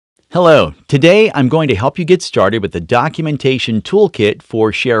Hello, today I'm going to help you get started with the documentation toolkit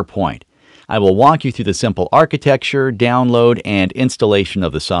for SharePoint. I will walk you through the simple architecture, download, and installation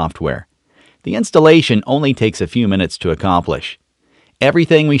of the software. The installation only takes a few minutes to accomplish.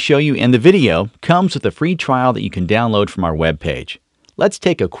 Everything we show you in the video comes with a free trial that you can download from our webpage. Let's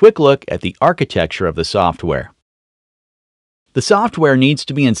take a quick look at the architecture of the software. The software needs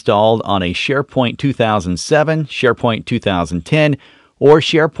to be installed on a SharePoint 2007, SharePoint 2010, or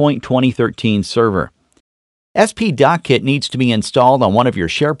SharePoint 2013 server. SPDocKit needs to be installed on one of your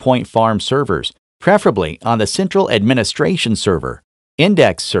SharePoint farm servers, preferably on the Central Administration Server,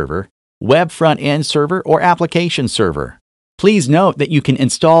 Index Server, Web Front-End Server, or Application Server. Please note that you can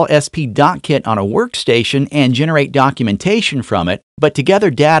install SPDocKit on a workstation and generate documentation from it, but to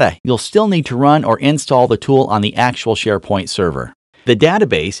gather data, you'll still need to run or install the tool on the actual SharePoint server. The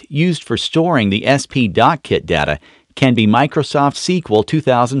database used for storing the SPDocKit data can be Microsoft SQL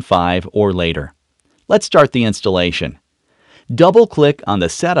 2005 or later. Let's start the installation. Double-click on the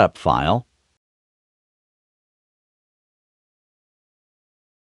Setup file,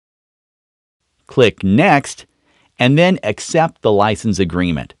 click Next, and then accept the license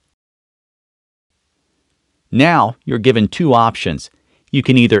agreement. Now you're given two options. You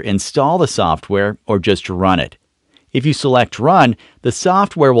can either install the software or just run it. If you select Run, the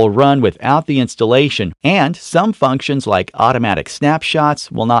software will run without the installation, and some functions like automatic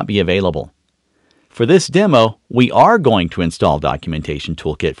snapshots will not be available. For this demo, we are going to install Documentation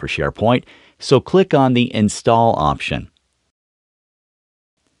Toolkit for SharePoint, so click on the Install option.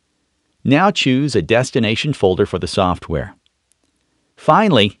 Now choose a destination folder for the software.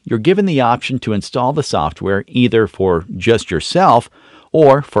 Finally, you're given the option to install the software either for just yourself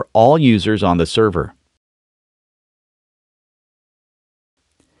or for all users on the server.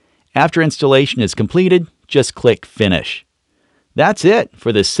 After installation is completed, just click Finish. That's it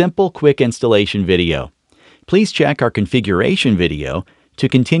for this simple, quick installation video. Please check our configuration video to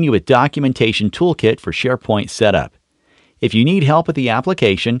continue with Documentation Toolkit for SharePoint setup. If you need help with the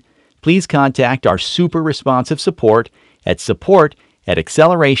application, please contact our super responsive support at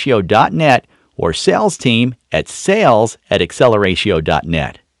support@acceleratio.net or sales team at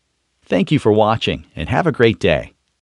sales@acceleratio.net. Thank you for watching and have a great day.